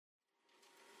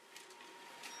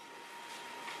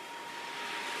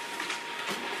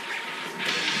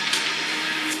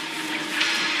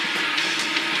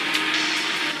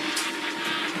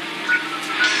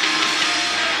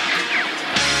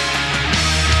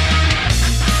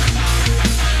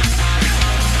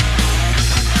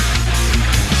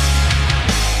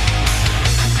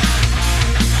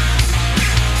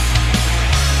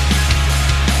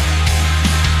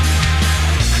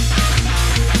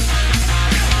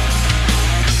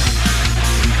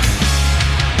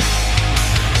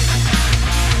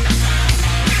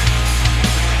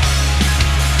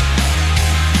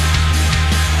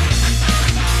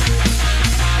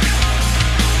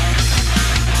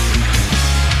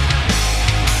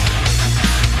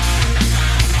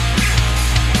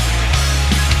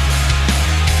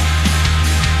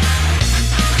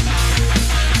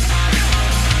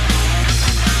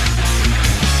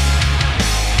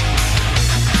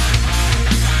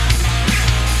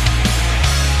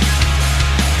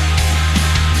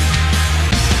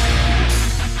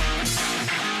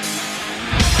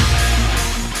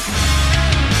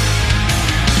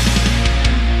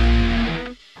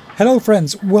Hello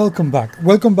friends, welcome back.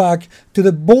 Welcome back to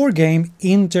the Board Game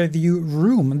Interview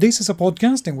Room. This is a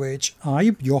podcast in which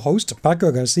I, your host,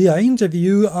 Paco Garcia,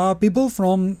 interview people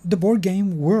from the board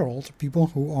game world.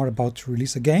 People who are about to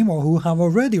release a game or who have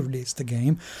already released a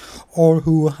game or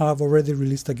who have already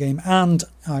released a game and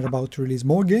are about to release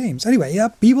more games. Anyway, yeah,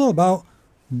 people about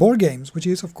board games, which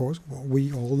is, of course, what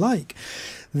we all like.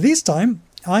 This time,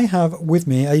 I have with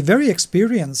me a very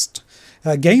experienced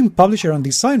game publisher and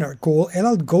designer called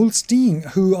Elad Goldsteen,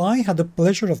 who I had the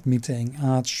pleasure of meeting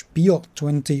at Spiel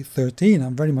 2013.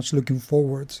 I'm very much looking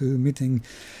forward to meeting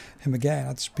him again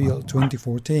at Spiel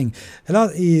 2014.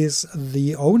 Elad is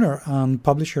the owner and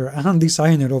publisher and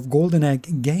designer of Golden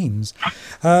Egg Games,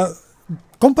 a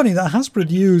company that has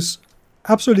produced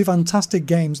absolutely fantastic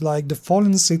games like The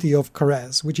Fallen City of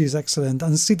Carez, which is excellent,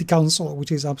 and City Council,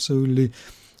 which is absolutely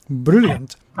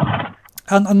brilliant,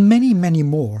 and many, many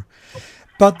more.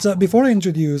 But before I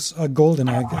introduce Golden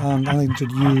Egg and I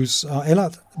introduce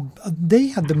Elad,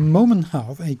 they at the moment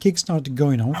have a Kickstarter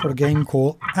going on for a game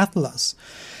called Athlas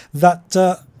that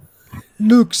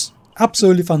looks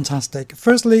absolutely fantastic.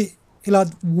 Firstly,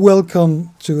 Elad, welcome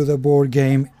to the Board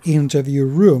Game Interview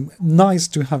Room. Nice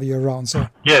to have you around, sir.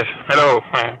 Yes, hello.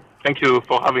 Thank you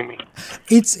for having me.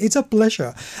 It's a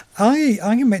pleasure.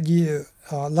 I met you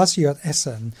last year at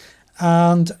Essen,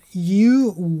 and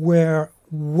you were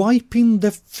wiping the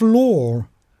floor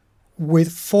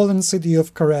with Fallen City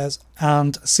of Carez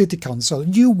and City Council.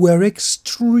 You were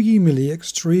extremely,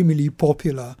 extremely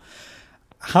popular.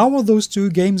 How are those two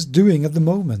games doing at the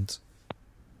moment?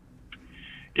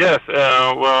 Yes,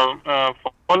 for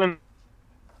Fallen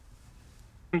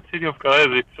City of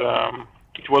Carez,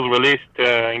 it was released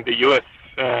in the US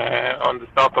on the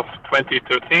start of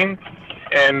 2013,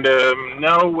 and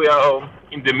now we are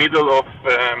in the middle of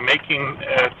making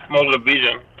a small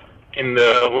revision in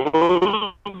the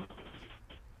rules,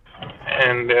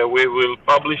 and we will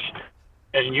publish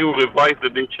a new revised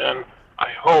edition,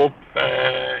 I hope,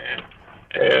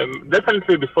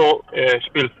 definitely before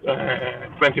Spiel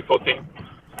 2014.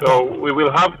 So we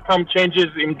will have some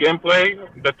changes in gameplay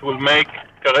that will make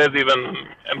Carez even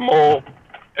a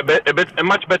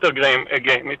much better game.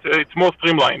 It's more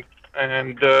streamlined,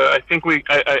 and I think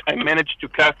I managed to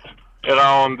cut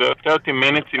around 30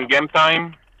 minutes in game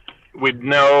time with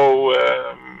no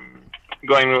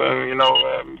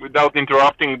without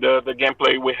interrupting the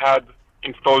gameplay we had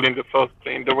installed in the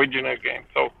original game.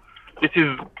 So this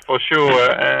is for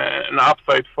sure an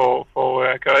upside for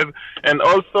Carez, and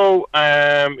also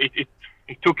it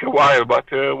took a while, but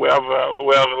we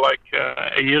are like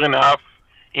a year and a half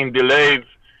in delays.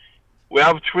 We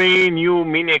have 3 new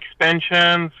mini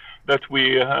expansions that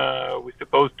we're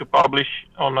supposed to publish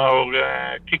on our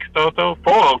Kickstarter,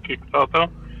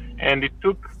 and it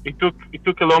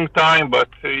took a long time, but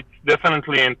it's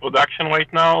definitely in production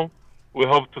right now. We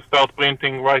hope to start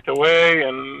printing right away,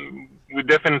 and we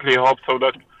definitely hope so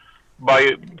that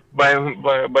by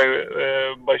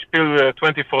Spiel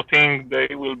 2014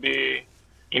 they will be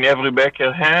in every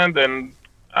backer hand, and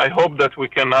I hope that we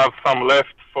can have some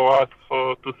left for us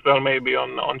to sell maybe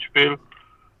on Spiel.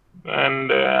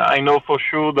 And I know for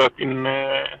sure that in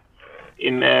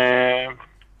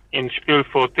Spiel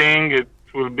 14 it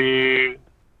will be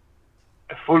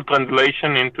a full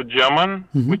translation into German,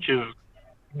 which is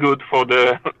good for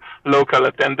the local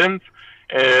attendance,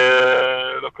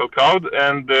 local crowd,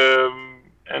 and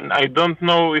I don't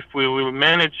know if we will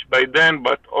manage by then,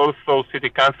 but also City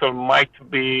Council might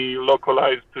be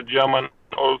localized to German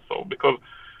also, because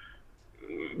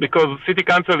City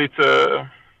Council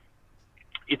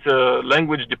it's a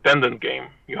language-dependent game.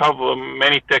 You have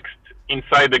many text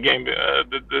inside the game.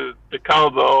 The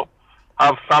cards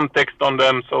have some text on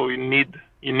them, so you need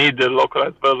a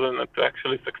localized version to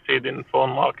actually succeed in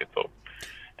foreign markets. So,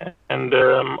 and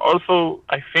also,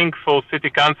 I think for City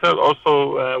Council,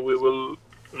 also we will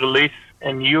release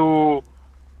a new.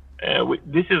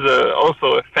 This is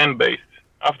also a fan base.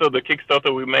 After the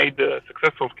Kickstarter we made, the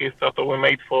successful Kickstarter we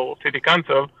made for City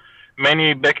Council,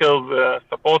 many backers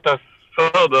support us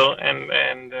further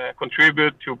and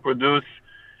contribute to produce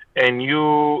a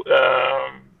new.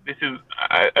 This is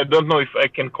I don't know if I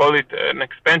can call it an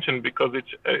expansion, because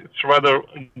it's rather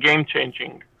game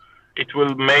changing. It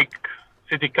will make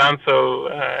City Council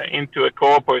into a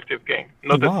cooperative game,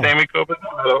 not a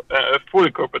semi-cooperative, but a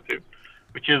fully cooperative,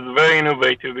 which is very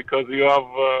innovative, because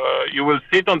you will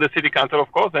sit on the City Council,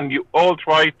 of course, and you all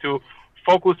try to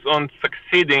focus on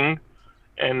succeeding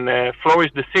and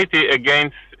flourish the city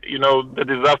against the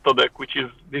disaster deck,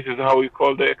 this is how we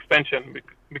call the expansion,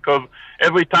 because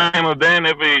every time of then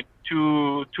every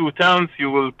two turns you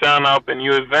will turn up a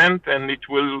new event, and it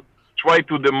will try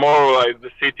to demoralize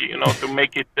the city, to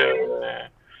make it.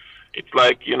 It's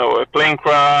like a plane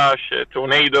crash, a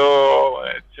tornado.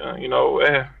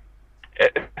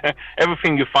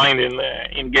 Everything you find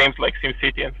in games like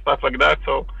SimCity and stuff like that.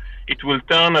 So it will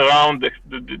turn around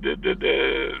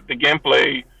the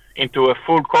gameplay into a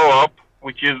full co-op,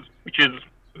 which is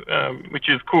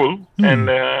cool, and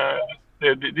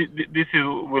this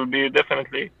will be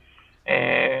definitely.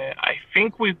 I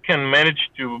think we can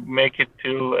manage to make it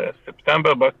till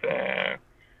September, but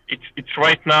it's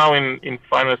right now in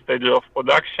final stage of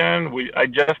production. I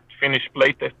just finished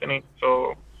playtesting it,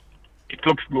 so it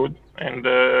looks good, and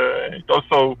it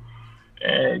also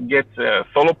gets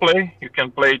solo play. You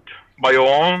can play it by your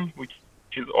own, which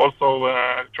is also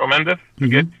tremendous to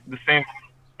get the same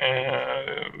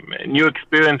new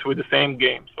experience with the same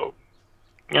game. So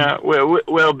yeah,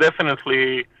 we're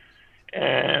definitely.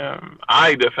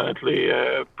 I definitely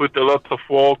put a lot of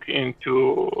work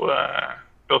into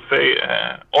per se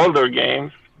older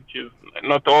games, which is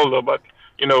not older, but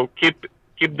keep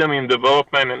them in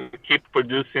development and keep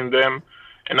producing them.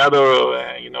 Another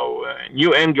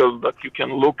new angles that you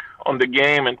can look on the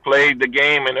game and play the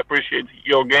game and appreciate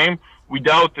your game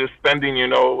without spending a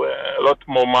lot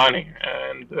more money.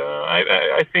 And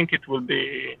I think it will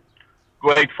be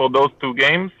great for those two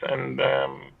games. And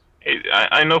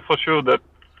I know for sure that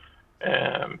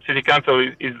City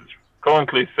Council is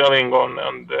currently selling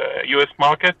on the U.S.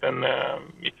 market, and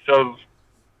it sells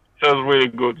really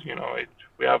good.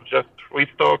 We have just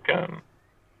restock, and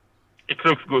it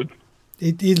looks good.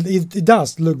 It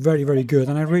does look very, very good,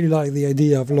 and I really like the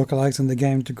idea of localizing the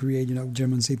game to create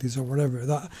German cities or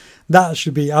whatever. That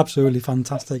should be absolutely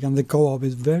fantastic, and the co-op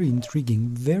is very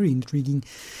intriguing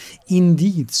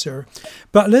indeed, sir.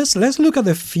 But let's look at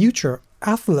the future.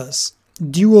 Athlas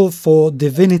Duel for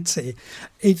Divinity.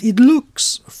 It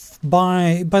looks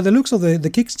by the looks of the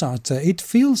Kickstarter, it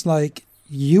feels like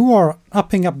you are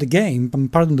upping up the game,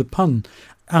 pardon the pun,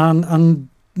 and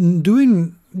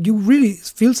doing. You really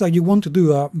feels like you want to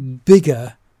do a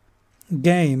bigger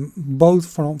game, both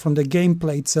from the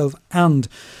gameplay itself and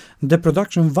the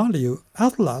production value.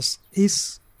 Athlas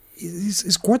is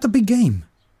quite a big game.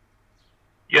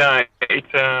 Yeah,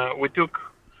 we took.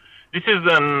 This is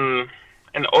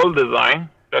an old design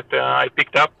that I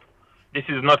picked up. This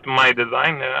is not my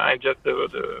design. I just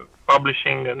the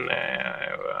publishing, and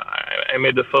I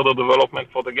made a further development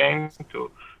for the game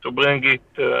to bring it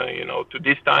to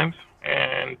these times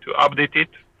and to update it.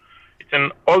 It's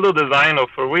an older design of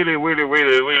a really, really,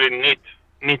 really, really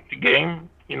neat game.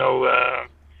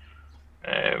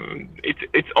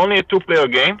 It's only a two-player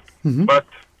game, but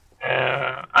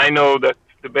I know that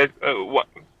the best.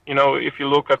 If you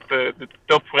look at the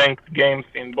top-ranked games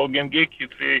in Boardgame Geek, you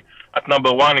see at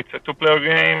number 1 it's a two-player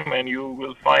game, and you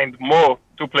will find more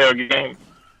two-player games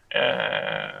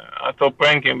at top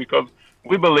ranking because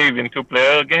we believe in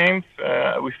two-player games.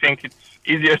 We think it's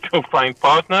easier to find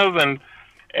partners,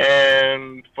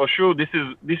 and for sure this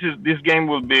game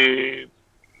will be.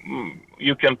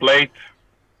 You can play it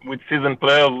with seasoned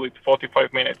players with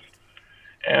 45 minutes,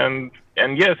 and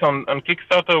yes, on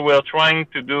Kickstarter we're trying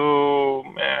to do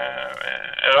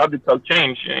a radical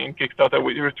change in Kickstarter.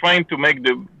 We're trying to make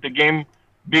the game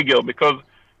bigger because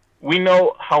we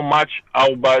know how much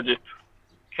our budget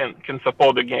can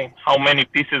support the game, how many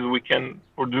pieces we can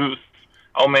produce,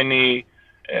 how many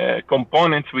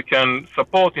components we can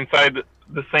support inside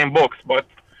the same box. But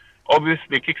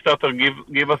obviously Kickstarter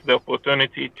give us the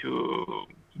opportunity to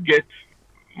get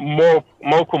more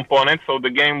components, so the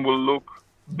game will look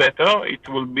better, it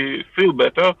will feel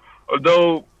better,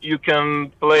 although you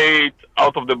can play it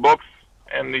out of the box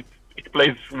and it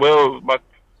plays well, but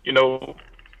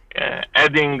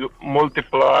adding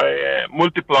multiply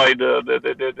the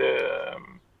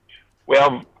we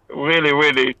have really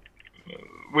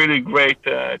great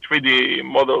 3D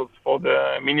models for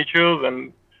the miniatures,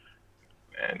 and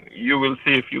you will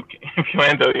see if you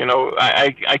enter.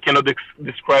 I cannot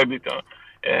describe it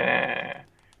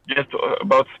just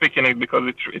about speaking it because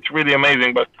it's really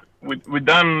amazing. But we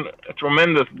done a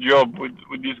tremendous job with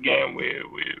this game.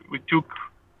 We took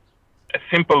a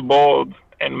simple board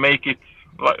and make it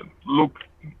look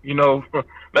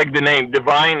like the name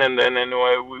Divine, and then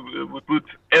we put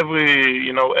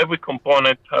every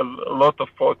component has a lot of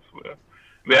thoughts.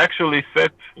 We actually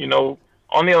set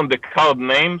only on the card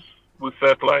names we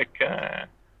set like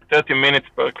 30 minutes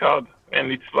per card,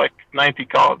 and it's like 90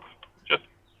 cards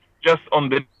just on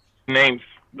the names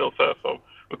themselves. So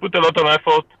we put a lot of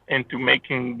effort into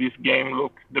making this game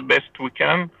look the best we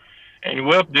can, and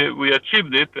we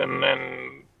achieved it. And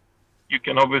then you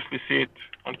can obviously see it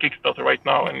on Kickstarter right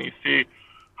now, and you see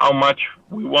how much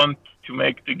we want to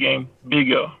make the game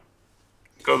bigger,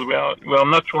 because we are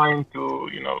not trying to,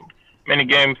 many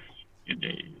games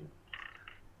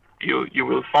you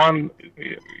will find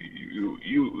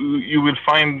you will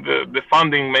find the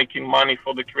funding making money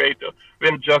for the creator.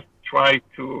 We'll just try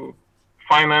to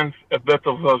finance a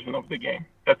better version of the game.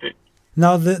 That's it.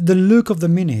 Now, the look of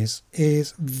the minis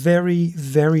is very,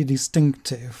 very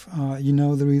distinctive.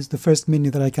 There is the first mini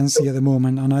that I can see at the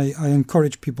moment, and I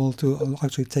encourage people to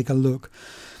actually take a look.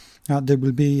 There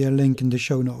will be a link in the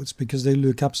show notes because they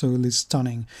look absolutely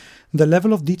stunning. The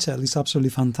level of detail is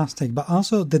absolutely fantastic, but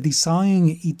also the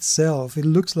design itself, it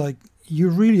looks like you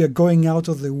really are going out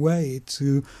of the way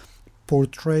to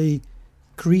portray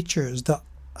creatures that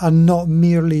are not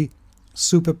merely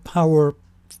superpower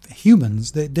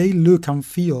humans. They look and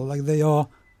feel like they are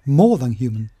more than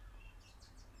human.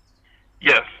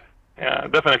 Yes,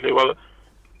 definitely. Well,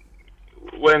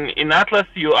 when in Atlas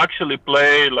you actually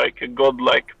play like a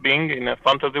godlike being in a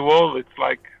fantasy world, it's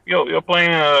like you're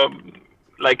playing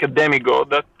like a demigod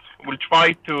that will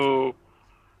try to.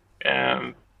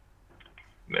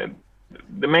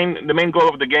 The main goal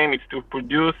of the game is to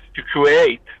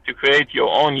create your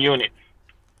own units.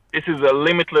 This is a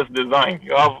limitless design.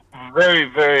 You have very,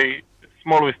 very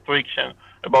small restriction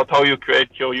about how you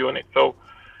create your unit. So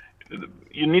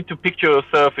you need to picture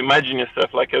yourself, imagine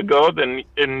yourself like a god, and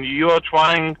you are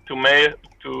trying to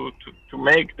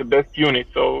make the best unit.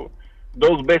 So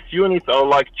those best units are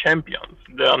like champions.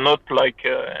 They are not like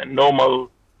a normal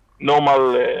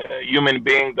human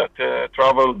being that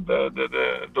travels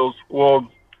those worlds.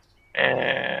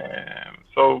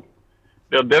 So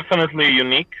they're definitely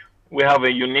unique. We have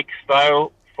a unique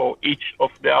style for each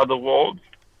of the other worlds.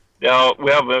 We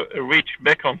have a rich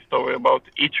background story about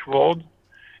each world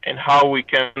and how we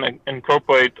can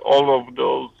incorporate all of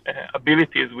those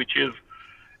abilities, which is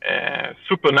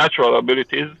supernatural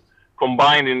abilities,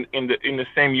 combined in the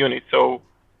same unit. So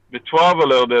the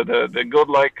traveler, the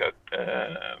godlike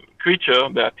creature,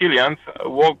 the Athilians,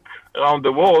 walk around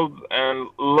the world and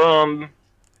learn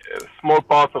small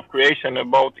parts of creation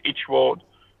about each world.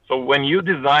 So when you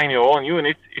design your own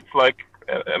units, it's like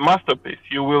a masterpiece.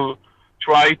 You will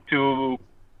try to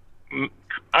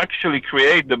actually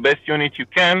create the best unit you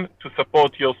can to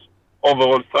support your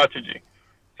overall strategy.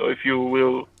 So if you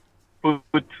will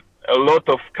put a lot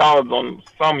of cards on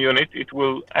some unit, it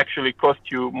will actually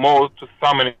cost you more to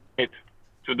summon it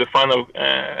to the final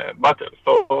battle.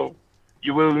 So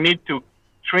you will need to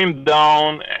trim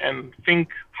down and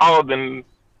think hard and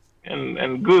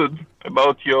good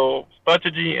about your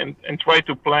strategy and try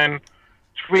to plan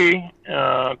three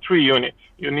units.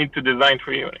 You need to design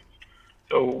 3 units.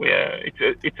 So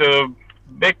it's a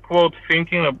backward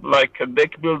thinking of like a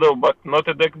deck builder, but not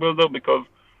a deck builder, because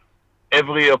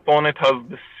every opponent has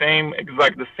the same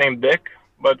deck,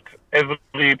 but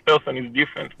every person is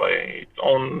different by its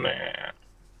own.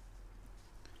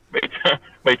 It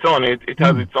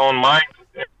has its own mind,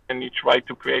 and you try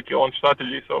to create your own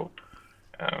strategy. So.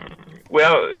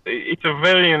 It's a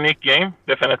very unique game,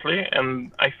 definitely,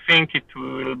 and I think it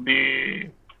will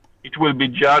be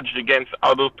judged against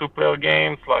other 2-player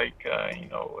games like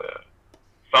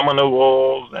Summoner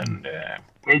Wars and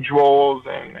Mage Wars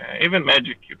and even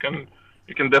Magic. You can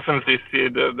definitely see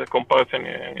the comparison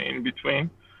in between,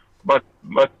 but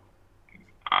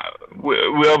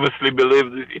we obviously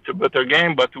believe that it's a better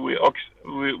game, but we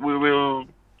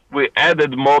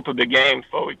added more to the game,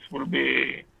 so it will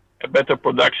be a better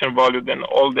production value than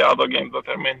all the other games that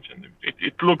I mentioned.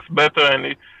 It looks better and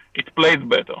it plays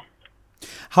better.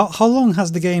 How long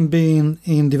has the game been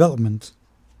in development?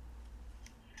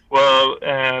 Well,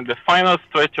 the final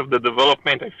stretch of the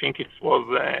development, I think it was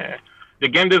the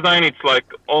game design. It's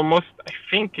like almost, I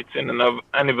think it's in an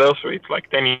anniversary. It's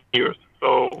like 10 years.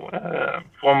 So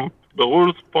from the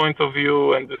rules point of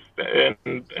view and the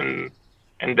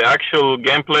actual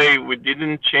gameplay, we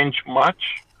didn't change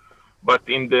much. But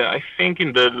I think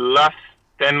in the last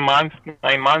 9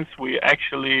 months, we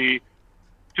actually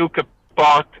took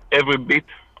apart every bit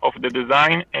of the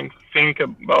design and think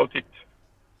about it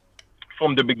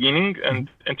from the beginning and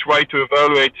try to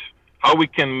evaluate how we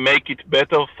can make it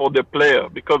better for the player,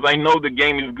 because I know the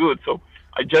game is good. So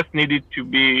I just need it to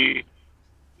be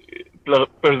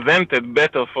presented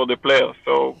better for the player.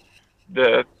 So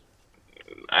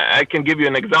I can give you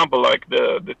an example, like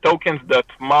the tokens that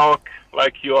mark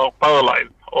like you are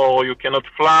paralyzed, or you cannot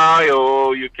fly,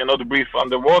 or you cannot breathe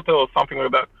underwater, or something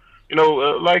like that.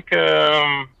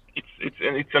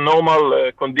 It's a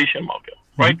normal condition marker,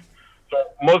 right? So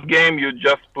most game you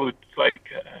just put like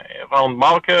a round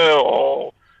marker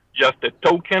or just a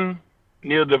token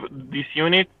near this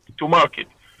unit to mark it.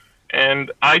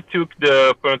 And I took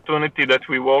the opportunity that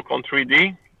we work on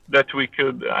 3D,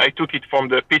 I took it from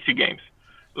the PC games.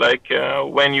 Like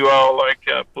when you are like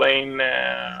playing,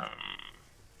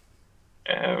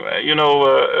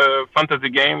 fantasy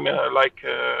game,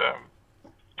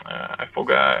 I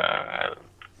forgot.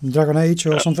 Dragon Age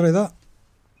or something like that?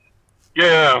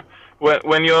 Yeah,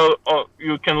 when you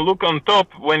can look on top,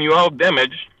 when you are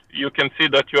damaged, you can see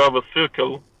that you have a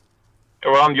circle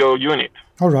around your unit.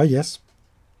 All right, yes.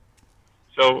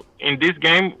 So in this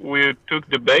game, we took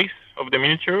the base of the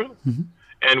miniature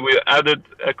and we added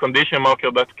a condition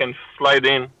marker that can slide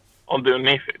in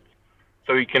underneath it.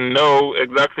 So you can know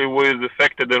exactly who is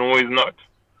affected and who is not.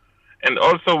 And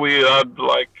also we had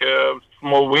like a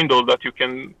small window that you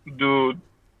can do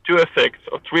 2 effects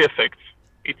or 3 effects.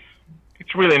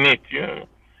 It's really neat,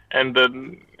 And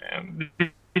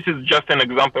this is just an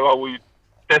example how we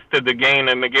tested again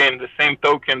and again the same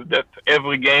tokens that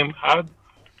every game had.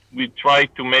 We try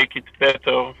to make it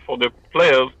better for the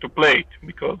players to play it,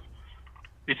 because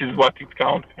this is what it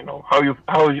counts.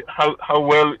 How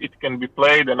well it can be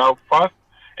played and how fast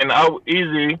and how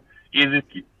easy is it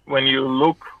when you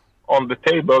look on the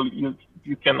table.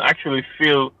 You can actually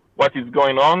feel what is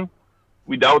going on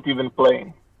without even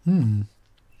playing.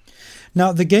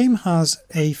 Now, the game has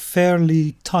a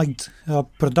fairly tight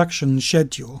production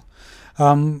schedule.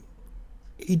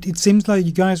 It seems like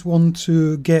you guys want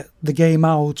to get the game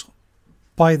out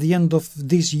by the end of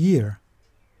this year.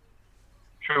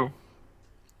 True.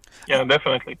 Yeah,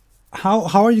 definitely. How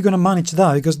are you going to manage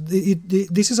that? Because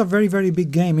this is a very, very big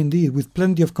game indeed, with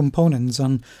plenty of components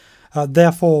and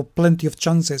therefore plenty of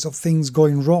chances of things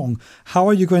going wrong. How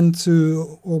are you going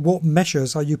to, or what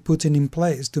measures are you putting in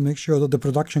place to make sure that the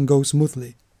production goes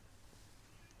smoothly?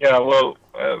 Yeah, well,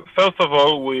 first of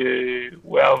all, we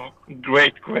have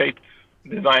great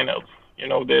designers.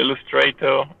 The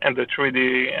illustrator and the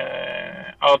 3D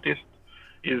artist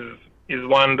is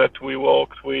one that we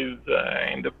worked with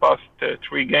in the past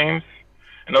 3 games,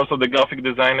 and also the graphic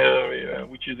designer,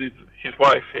 which is his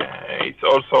wife. It's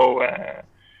also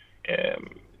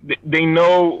they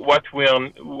know what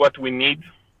we need,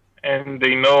 and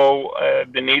they know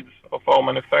the needs of our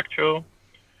manufacturer,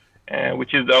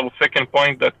 which is our second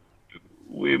point, that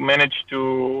we managed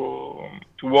to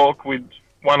work with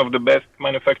one of the best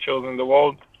manufacturers in the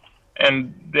world,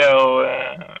 and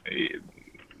they're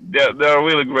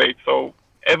really great. So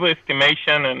every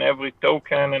estimation and every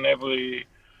token and every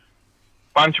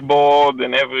punch board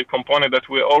and every component that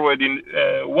we already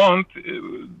want,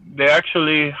 they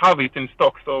actually have it in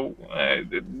stock. So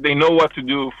they know what to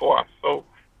do for us. So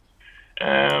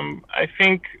I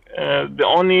think the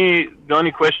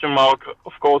only question mark,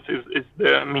 of course, is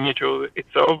the miniature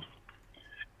itself.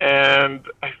 And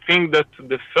I think that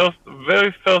the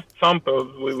very first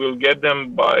samples, we will get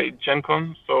them by Gen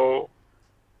Con. So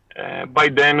by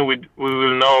then we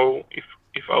will know if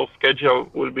our schedule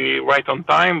will be right on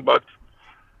time. But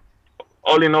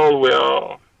all in all,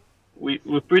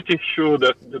 we're pretty sure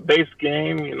that the base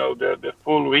game, the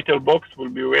full retail box, will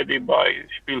be ready by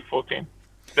Spiel 14.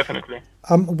 Definitely.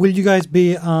 Will you guys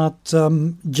be at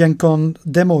Gen Con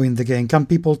demoing the game? Can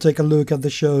people take a look at the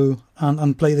show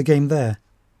and play the game there?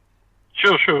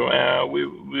 Sure. We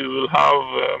will have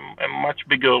a much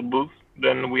bigger booth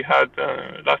than we had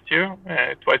last year,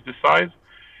 twice the size,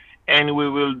 and we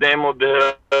will demo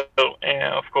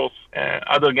of course,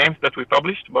 other games that we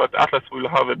published. But Atlas will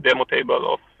have a demo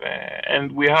table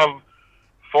and we have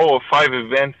 4 or 5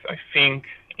 events, I think,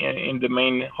 in the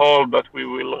main hall that we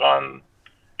will run,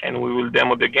 and we will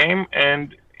demo the game,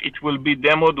 and it will be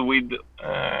demoed with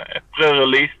a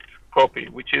pre-released copy,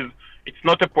 which is, it's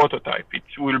not a prototype. It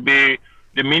will be,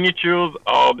 the miniatures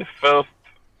are the first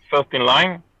in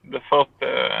line. The first,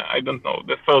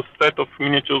 the first set of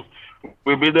miniatures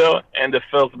will be there, and the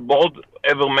first board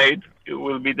ever made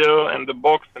will be there, and the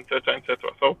box, etc.,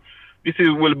 etc. So this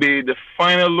will be the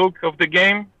final look of the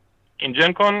game in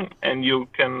Gen Con, and you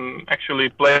can actually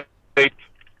play it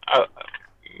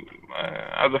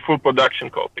as a full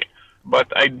production copy.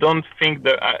 But I don't think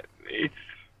that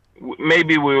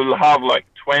maybe we will have like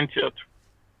 20 or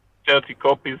 30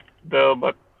 copies there,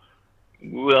 but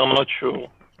we are not sure.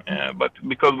 But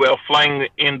because we are flying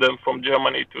in them from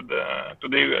Germany to the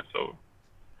US, so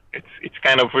it's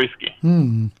kind of risky.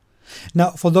 Now,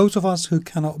 for those of us who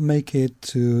cannot make it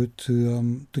to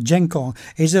Gen Con,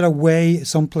 is there a way,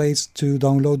 someplace to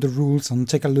download the rules and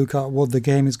take a look at what the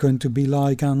game is going to be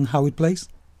like and how it plays?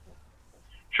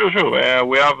 Sure.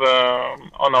 We have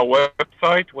on our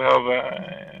website, we have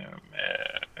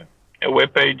a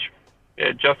web page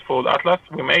just for Atlas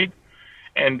we made,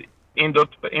 and in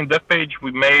that page,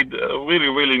 we made a really,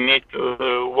 really neat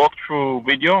walkthrough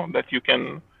video that you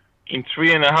can, in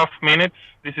 3.5 minutes,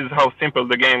 this is how simple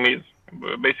the game is.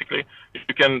 Basically,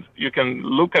 you can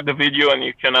look at the video and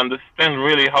you can understand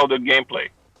really how the gameplay.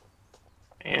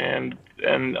 And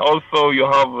also you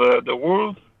have the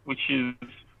rules, which is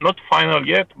not final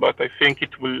yet, but I think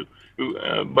it will,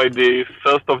 by the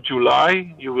 1st of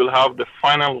July, you will have the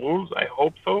final rules. I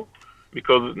hope so,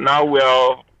 because now we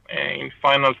are in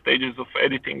final stages of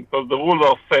editing, because the rules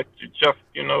are set. You just,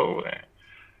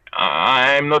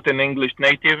 I'm not an English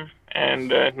native and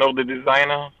nor the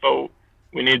designer, so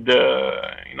we need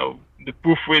the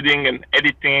proofreading and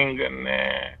editing and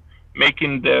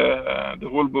making the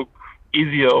rule book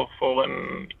easier for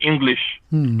an English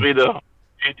reader.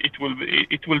 It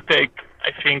will take,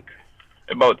 I think,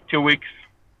 about 2 weeks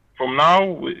from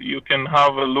now. You can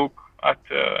have a look at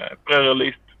a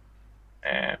pre-released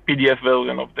PDF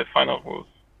version of the final rules,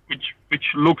 which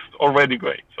looks already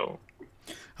great. So,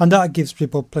 and that gives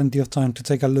people plenty of time to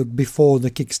take a look before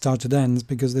the Kickstarter ends,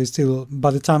 because they still,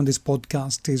 by the time this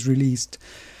podcast is released,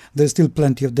 there's still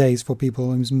plenty of days for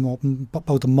people. It's more,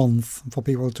 about a month for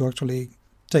people to actually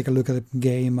take a look at the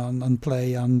game and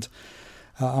play and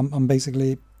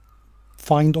basically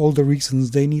find all the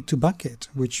reasons they need to back it,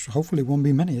 which hopefully won't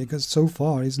be many, because so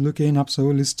far it's looking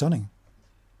absolutely stunning.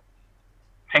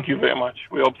 Thank you very much.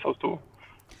 We hope so too.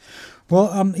 Well,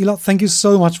 Elad, thank you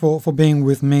so much for being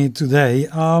with me today.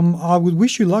 I would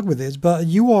wish you luck with this, but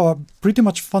you are pretty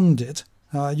much funded.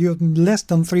 You have less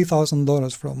than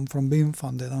 $3,000 from being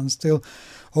funded, and still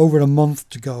over a month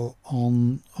to go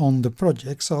on the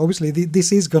project. So obviously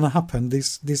this is going to happen.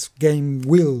 This game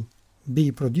will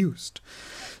be produced.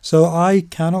 So I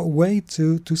cannot wait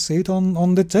to see it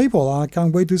on the table. I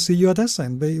can't wait to see you at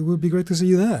Essen. But it would be great to see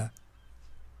you there.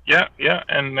 Yeah,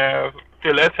 and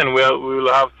till Essen we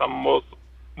will have some more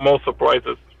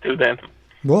surprises till then.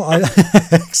 Well,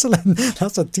 excellent.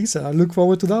 That's a teaser. I look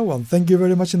forward to that one. Thank you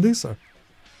very much indeed, sir.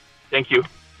 Thank you.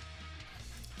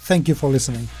 Thank you for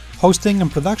listening. Hosting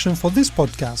and production for this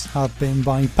podcast have been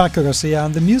by Paco Garcia,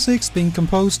 and the music's been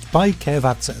composed by Kev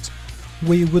Atzet.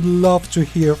 We would love to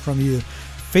hear from you.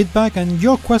 Feedback and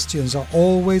your questions are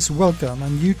always welcome,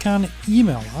 and you can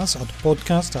email us at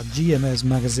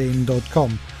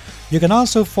podcast@gmsmagazine.com. You can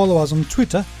also follow us on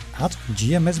Twitter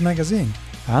 @GMSMagazine,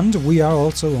 and we are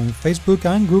also on Facebook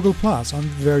and Google+. I'm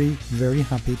very, very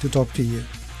happy to talk to you.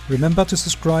 Remember to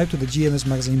subscribe to the GMS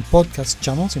Magazine podcast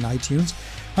channels in iTunes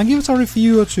and give us a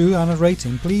review or two and a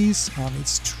rating, please, and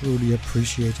it's truly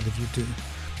appreciated if you do.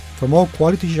 For more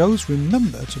quality shows,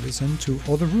 remember to listen to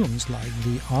other rooms like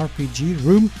the RPG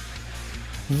room,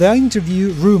 the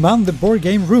interview room and the board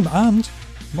game room, and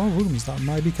more rooms that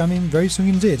might be coming very soon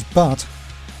indeed. But,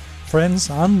 friends,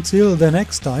 until the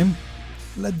next time,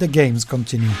 let the games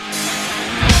continue.